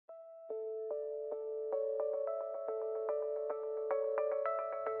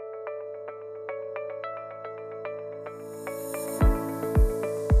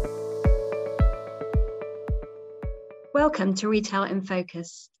Welcome to Retail in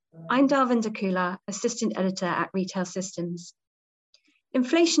Focus. I'm Dalvinda Kula, Assistant Editor at Retail Systems.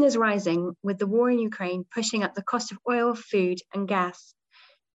 Inflation is rising, with the war in Ukraine pushing up the cost of oil, food, and gas.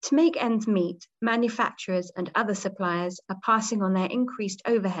 To make ends meet, manufacturers and other suppliers are passing on their increased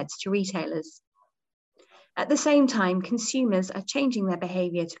overheads to retailers. At the same time, consumers are changing their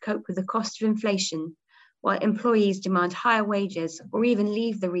behaviour to cope with the cost of inflation, while employees demand higher wages or even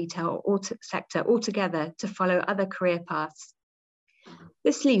leave the retail sector altogether to follow other career paths.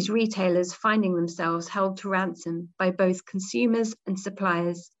 This leaves retailers finding themselves held to ransom by both consumers and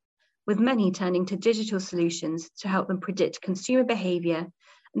suppliers, with many turning to digital solutions to help them predict consumer behaviour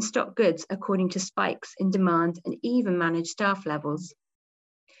and stock goods according to spikes in demand and even manage staff levels.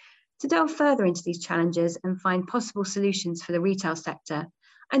 To delve further into these challenges and find possible solutions for the retail sector,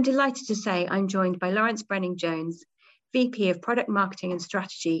 I'm delighted to say I'm joined by Lawrence Brenning-Jones, VP of Product Marketing and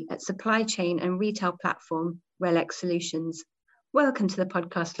Strategy at supply chain and retail platform RELX Solutions. Welcome to the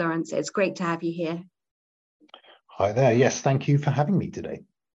podcast, Lawrence. It's great to have you here. Hi there. Yes, thank you for having me today.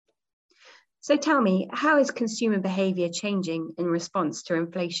 So tell me, how is consumer behaviour changing in response to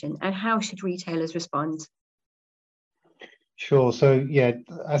inflation, and how should retailers respond? Sure. So yeah,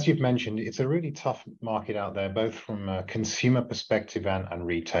 as you've mentioned, it's a really tough market out there, both from a consumer perspective and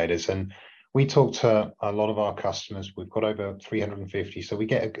retailers. And we talk to a lot of our customers. We've got over 350, so we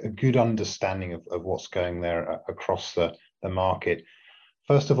get a good understanding of what's going there across the market.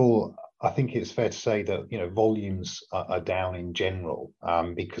 First of all, I think it's fair to say that volumes are down in general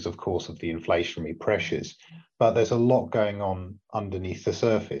because, of course, of the inflationary pressures. But there's a lot going on underneath the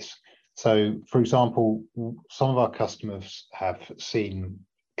surface. So, for example, some of our customers have seen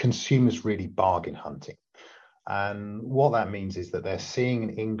consumers really bargain hunting. And what that means is that they're seeing an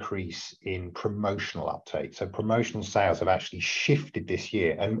increase in promotional uptake. So promotional sales have actually shifted this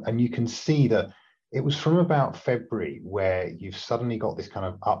year. And you can see that it was from about February where you've suddenly got this kind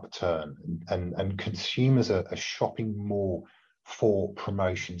of upturn and consumers are shopping more for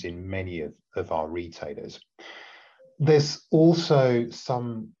promotions in many of our retailers. There's also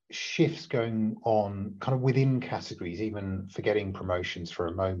some shifts going on kind of within categories, even forgetting promotions for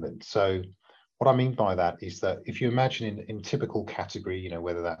a moment. So what I mean by that is that if you imagine in typical category,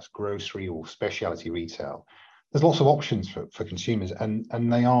 whether that's grocery or specialty retail, there's lots of options for consumers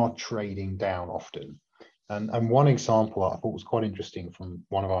and they are trading down often. And one example I thought was quite interesting from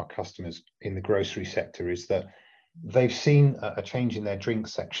one of our customers in the grocery sector is that they've seen a change in their drink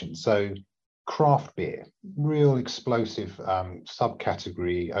section. So craft beer, real explosive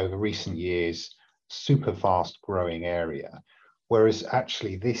subcategory over recent years, super fast growing area. Whereas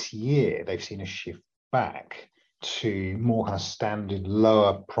actually this year, they've seen a shift back to more kind of standard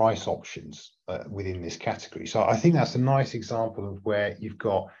lower price options within this category. So I think that's a nice example of where you've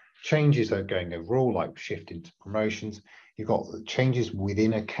got changes that are going overall, like shift into promotions. You've got changes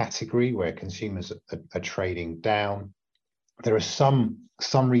within a category where consumers are trading down. There are some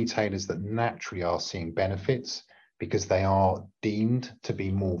retailers that naturally are seeing benefits because they are deemed to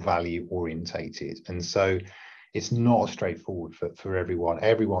be more value orientated. And so it's not straightforward for everyone.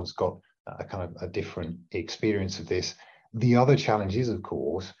 Everyone's got a kind of a different experience of this. The other challenge is, of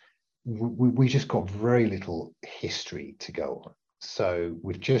course, we just got very little history to go on. So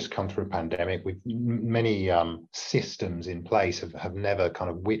we've just come through a pandemic with many systems in place have never kind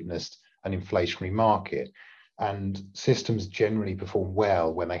of witnessed an inflationary market. And systems generally perform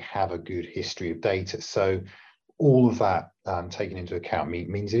well when they have a good history of data. So all of that taken into account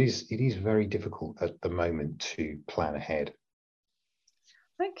means it is very difficult at the moment to plan ahead.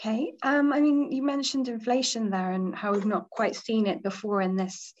 Okay, I mean, you mentioned inflation there and how we've not quite seen it before in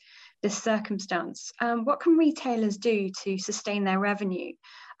this circumstance. What can retailers do to sustain their revenue?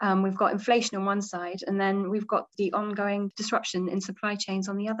 We've got inflation on one side, and then we've got the ongoing disruption in supply chains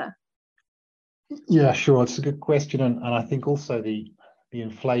on the other. Yeah, sure. It's a good question. And I think also the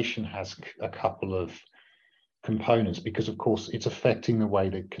inflation has a couple of components because, of course, it's affecting the way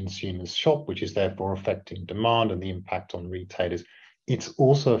that consumers shop, which is therefore affecting demand and the impact on retailers. It's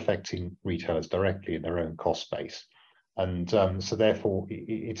also affecting retailers directly in their own cost base. And so therefore,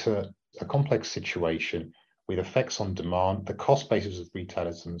 it's a complex situation with effects on demand, the cost bases of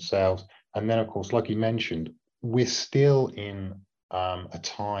retailers themselves. And then, of course, like you mentioned, we're still in a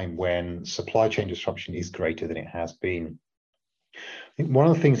time when supply chain disruption is greater than it has been. I think one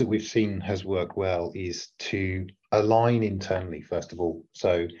of the things that we've seen has worked well is to align internally, first of all.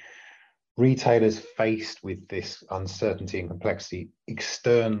 So retailers faced with this uncertainty and complexity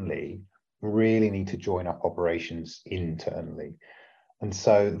externally really need to join up operations internally. And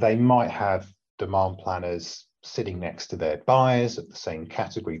so they might have demand planners sitting next to their buyers of the same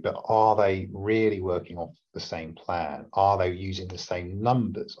category, but are they really working off the same plan? Are they using the same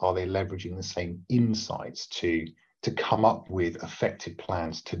numbers? Are they leveraging the same insights to come up with effective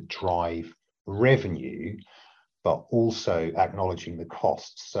plans to drive revenue, but also acknowledging the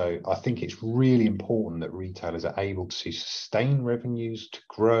costs? So I think it's really important that retailers are able to sustain revenues, to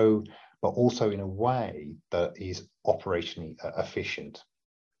grow, but also in a way that is operationally efficient.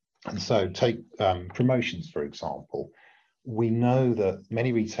 And so take promotions, for example. We know that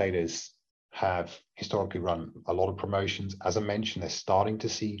many retailers have historically run a lot of promotions. As I mentioned, they're starting to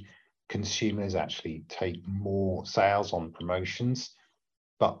see consumers actually take more sales on promotions.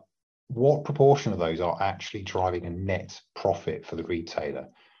 But what proportion of those are actually driving a net profit for the retailer?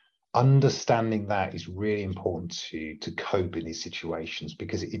 Understanding that is really important to cope in these situations,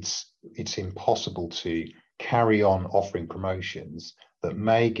 because it's impossible to carry on offering promotions that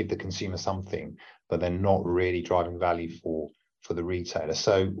may give the consumer something, but they're not really driving value for the retailer.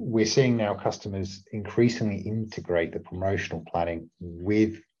 So we're seeing now customers increasingly integrate the promotional planning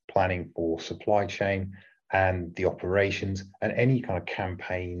with planning for supply chain and the operations and any kind of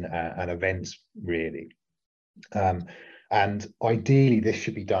campaign and events, really. And ideally, this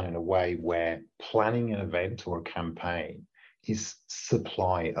should be done in a way where planning an event or a campaign is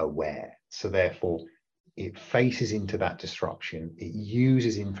supply aware. So therefore, it faces into that disruption. It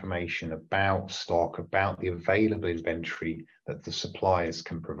uses information about stock, about the available inventory that the suppliers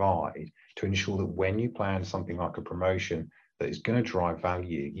can provide to ensure that when you plan something like a promotion that is going to drive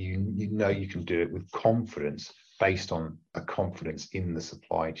value, you know you can do it with confidence, based on a confidence in the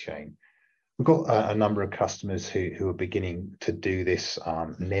supply chain. We've got a number of customers who are beginning to do this.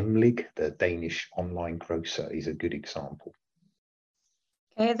 Nemlig, the Danish online grocer, is a good example.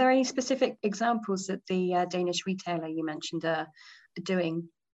 Are there any specific examples that the Danish retailer you mentioned are doing?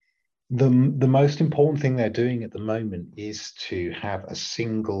 The most important thing they're doing at the moment is to have a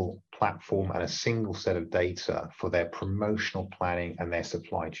single platform and a single set of data for their promotional planning and their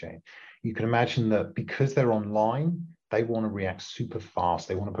supply chain. You can imagine that because they're online, they want to react super fast.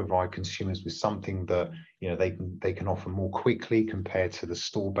 They want to provide consumers with something that they can offer more quickly compared to the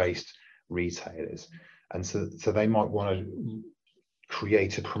store-based retailers. And so they might want to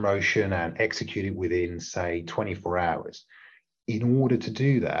create a promotion and execute it within, say, 24 hours. In order to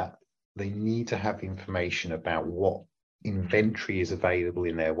do that, they need to have information about what inventory is available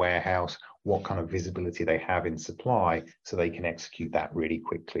in their warehouse, what kind of visibility they have in supply, so they can execute that really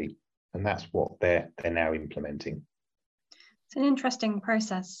quickly. And that's what they're now implementing. It's an interesting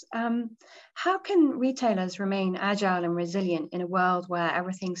process. How can retailers remain agile and resilient in a world where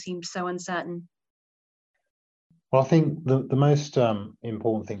everything seems so uncertain? Well, I think the most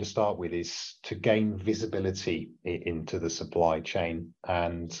important thing to start with is to gain visibility into the supply chain.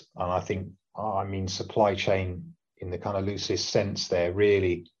 And I mean supply chain in the kind of loosest sense there,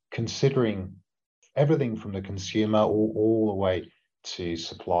 really considering everything from the consumer all the way to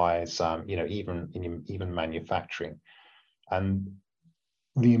suppliers, even manufacturing. And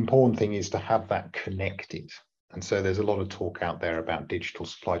the important thing is to have that connected. And so there's a lot of talk out there about digital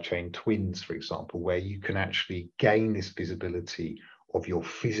supply chain twins, for example, where you can actually gain this visibility of your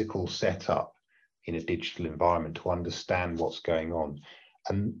physical setup in a digital environment to understand what's going on.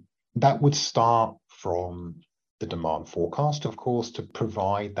 And that would start from the demand forecast, of course, to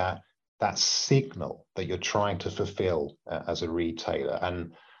provide that signal that you're trying to fulfill as a retailer.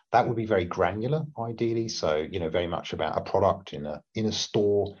 And that would be very granular, ideally. So, very much about a product in a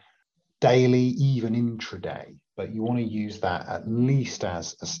store, daily, even intraday. But you want to use that at least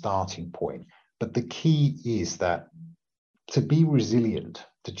as a starting point. But the key is that to be resilient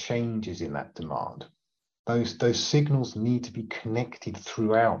to changes in that demand, those signals need to be connected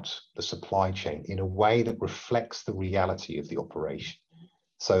throughout the supply chain in a way that reflects the reality of the operation.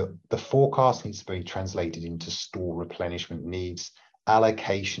 So the forecast needs to be translated into store replenishment needs.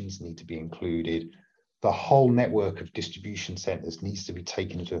 Allocations need to be included. The whole network of distribution centers needs to be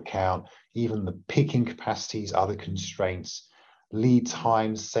taken into account, even the picking capacities, other constraints, lead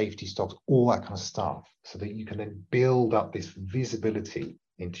times, safety stocks, all that kind of stuff, so that you can then build up this visibility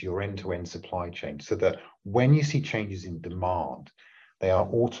into your end-to-end supply chain, so that when you see changes in demand, they are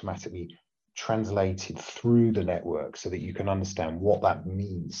automatically translated through the network, so that you can understand what that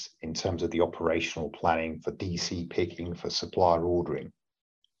means in terms of the operational planning for DC picking, for supplier ordering.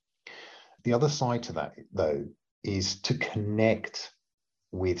 The other side to that, though, is to connect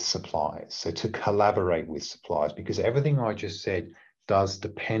with suppliers, so to collaborate with suppliers, because everything I just said does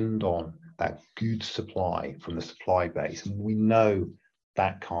depend on that good supply from the supply base. And we know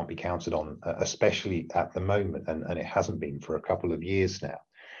that can't be counted on, especially at the moment, and it hasn't been for a couple of years now.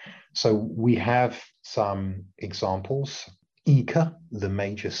 So we have some examples. ICA, the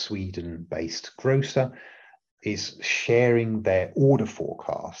major Sweden-based grocer, is sharing their order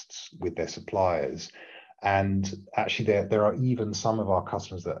forecasts with their suppliers. And actually, there are even some of our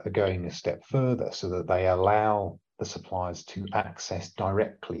customers that are going a step further so that they allow the suppliers to access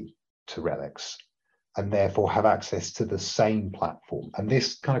directly to RELX and therefore have access to the same platform. And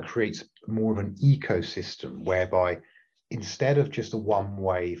this kind of creates more of an ecosystem whereby instead of just a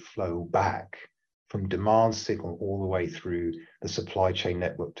one-way flow back from demand signal all the way through the supply chain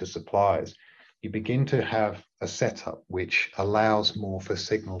network to suppliers, you begin to have a setup which allows more for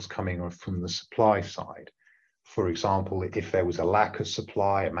signals coming from the supply side. For example, if there was a lack of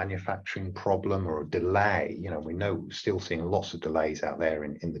supply, a manufacturing problem, or a delay, we know we're still seeing lots of delays out there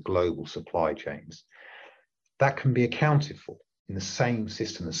in the global supply chains. That can be accounted for in the same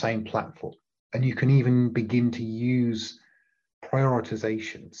system, the same platform. And you can even begin to use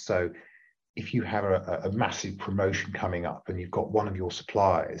prioritization. So if you have a massive promotion coming up and you've got one of your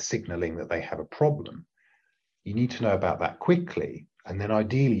suppliers signaling that they have a problem, you need to know about that quickly. And then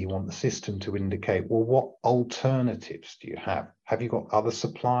ideally you want the system to indicate, well, what alternatives do you have? Have you got other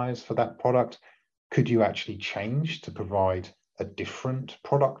suppliers for that product? Could you actually change to provide a different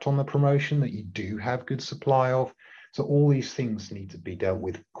product on the promotion that you do have good supply of? So all these things need to be dealt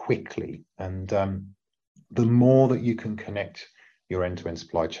with quickly. And the more that you can connect your end-to-end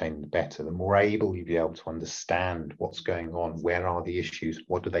supply chain, the better. The more able you'll be able to understand what's going on, where are the issues,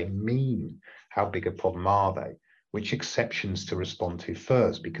 what do they mean, how big a problem are they, which exceptions to respond to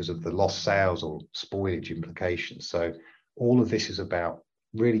first because of the lost sales or spoilage implications. So all of this is about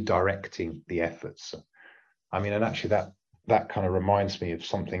really directing the efforts. I mean, and actually that kind of reminds me of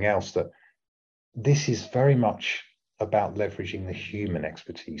something else, that this is very much about leveraging the human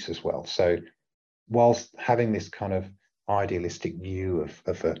expertise as well. So whilst having this kind of idealistic view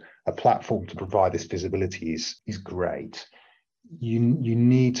of a platform to provide this visibility is great, you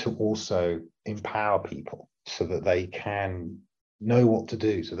need to also empower people so that they can know what to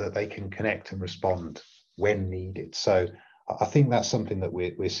do, so that they can connect and respond when needed. So I think that's something that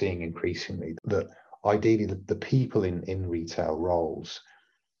we're seeing increasingly, that ideally the people in retail roles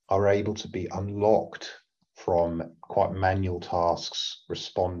are able to be unlocked from quite manual tasks,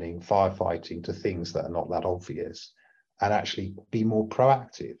 responding, firefighting to things that are not that obvious, and actually be more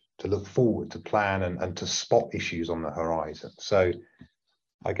proactive, to look forward, to plan and to spot issues on the horizon. So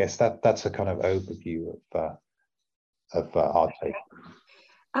I guess that's a kind of overview of our take.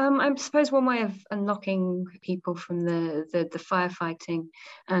 I suppose one way of unlocking people from the firefighting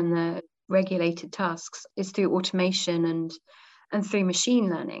and the regulated tasks is through automation and through machine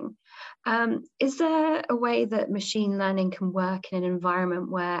learning. Is there a way that machine learning can work in an environment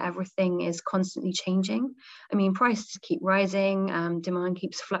where everything is constantly changing? I mean, prices keep rising, demand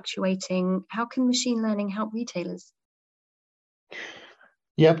keeps fluctuating. How can machine learning help retailers?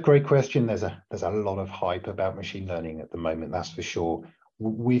 Yep, great question. There's a lot of hype about machine learning at the moment, that's for sure.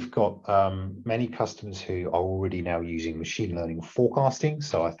 We've got many customers who are already now using machine learning forecasting.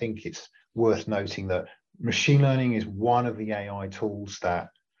 So I think it's worth noting that machine learning is one of the AI tools that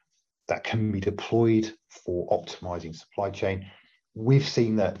can be deployed for optimizing supply chain. We've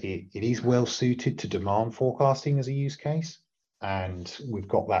seen that it is well suited to demand forecasting as a use case, and we've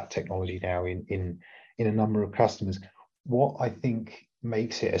got that technology now in a number of customers. What I think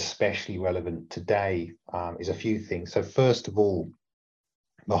makes it especially relevant today is a few things. So first of all,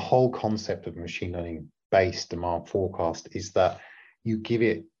 the whole concept of machine learning based demand forecast is that you give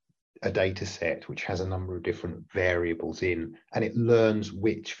it a data set which has a number of different variables in, and it learns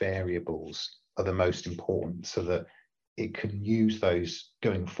which variables are the most important so that it can use those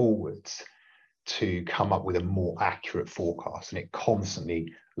going forwards to come up with a more accurate forecast. And it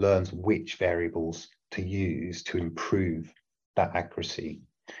constantly learns which variables to use to improve that accuracy.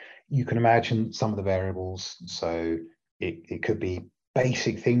 You can imagine some of the variables. So it could be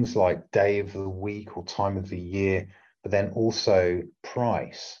basic things like day of the week or time of the year, but then also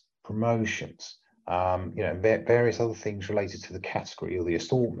price, promotions, various other things related to the category or the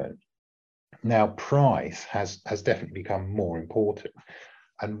assortment. Now, price has definitely become more important,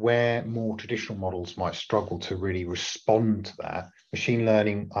 and where more traditional models might struggle to really respond to that, machine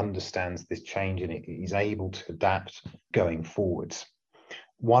learning understands this change and it is able to adapt going forwards.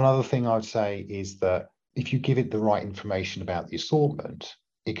 One other thing I would say is that if you give it the right information about the assortment,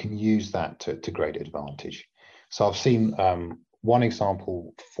 it can use that to great advantage. So I've seen one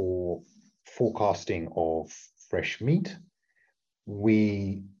example for forecasting of fresh meat.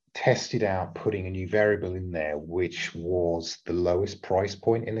 We tested out putting a new variable in there, which was the lowest price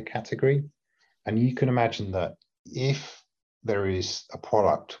point in the category. And you can imagine that if there is a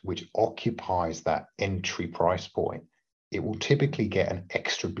product which occupies that entry price point, it will typically get an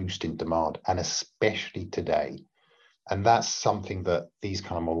extra boost in demand, and especially today. And that's something that these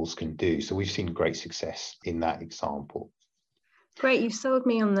kind of models can do. So we've seen great success in that example. Great, you've sold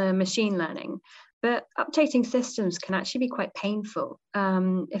me on the machine learning, but updating systems can actually be quite painful.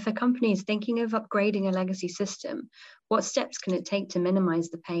 If a company is thinking of upgrading a legacy system, what steps can it take to minimize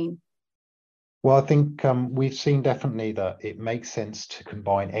the pain? Well, I think we've seen definitely that it makes sense to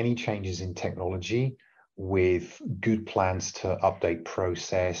combine any changes in technology with good plans to update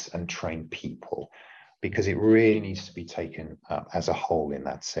process and train people, because it really needs to be taken as a whole in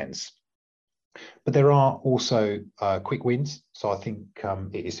that sense. But there are also quick wins. So I think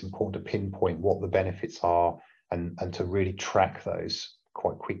it is important to pinpoint what the benefits are and to really track those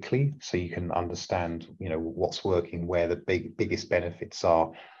quite quickly, so you can understand, what's working, where the biggest benefits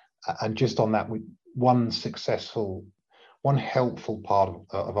are. And just on that, one helpful part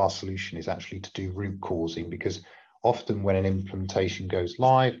of our solution is actually to do root causing, because often when an implementation goes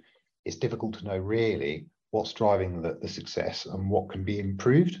live, it's difficult to know really what's driving the success and what can be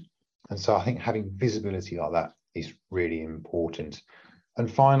improved. And so I think having visibility like that is really important. And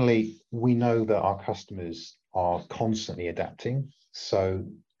finally, we know that our customers are constantly adapting. So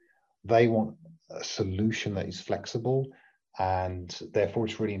they want a solution that is flexible, and therefore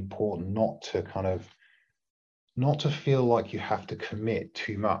it's really important not to feel like you have to commit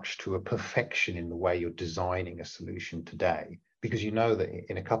too much to a perfection in the way you're designing a solution today, because you know that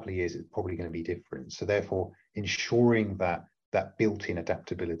in a couple of years it's probably going to be different. So therefore ensuring that built-in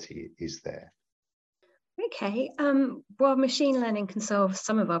adaptability is there. Okay, well, machine learning can solve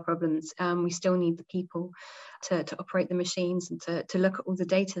some of our problems. We still need the people to operate the machines and to look at all the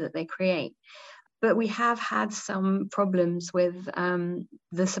data that they create. But we have had some problems with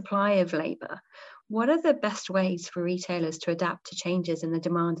the supply of labour. What are the best ways for retailers to adapt to changes in the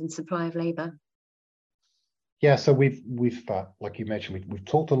demand and supply of labour? Yeah, so we've like you mentioned, we've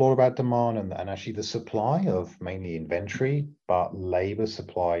talked a lot about demand and actually the supply of mainly inventory, but labor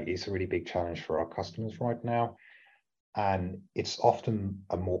supply is a really big challenge for our customers right now. And it's often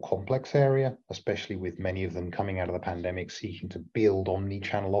a more complex area, especially with many of them coming out of the pandemic, seeking to build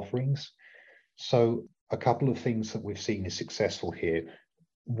omni-channel offerings. So a couple of things that we've seen is successful here.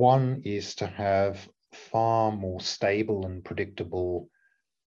 One is to have far more stable and predictable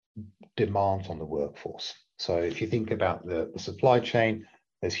demand on the workforce. So if you think about the supply chain,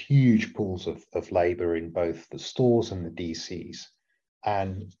 there's huge pools of labor in both the stores and the DCs.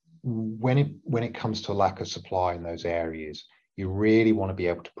 And when it comes to a lack of supply in those areas, you really want to be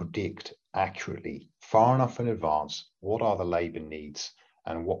able to predict accurately, far enough in advance, what are the labor needs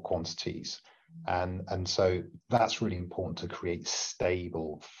and what quantities. And so that's really important to create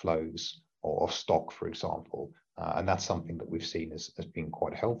stable flows of stock, for example. And that's something that we've seen as being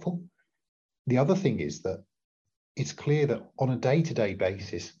quite helpful. The other thing is that it's clear that on a day-to-day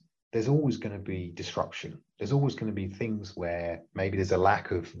basis, there's always going to be disruption. There's always going to be things where maybe there's a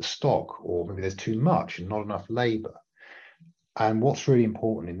lack of stock, or maybe there's too much and not enough labor. And what's really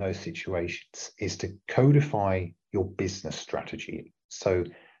important in those situations is to codify your business strategy. So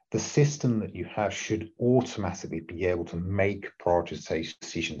the system that you have should automatically be able to make prioritization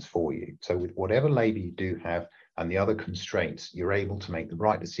decisions for you. So with whatever labor you do have and the other constraints, you're able to make the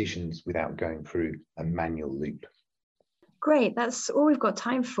right decisions without going through a manual loop. Great, that's all we've got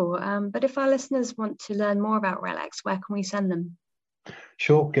time for. But if our listeners want to learn more about RELX, where can we send them?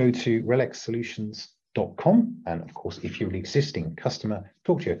 Sure, go to relxsolutions.com. And of course, if you're an existing customer,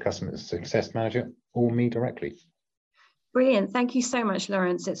 talk to your customer success manager or me directly. Brilliant. Thank you so much,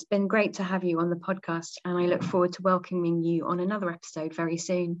 Lawrence. It's been great to have you on the podcast, and I look forward to welcoming you on another episode very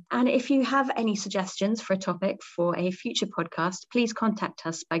soon. And if you have any suggestions for a topic for a future podcast, please contact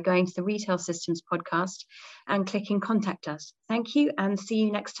us by going to the Retail Systems podcast and clicking Contact Us. Thank you, and see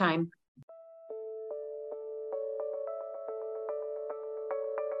you next time.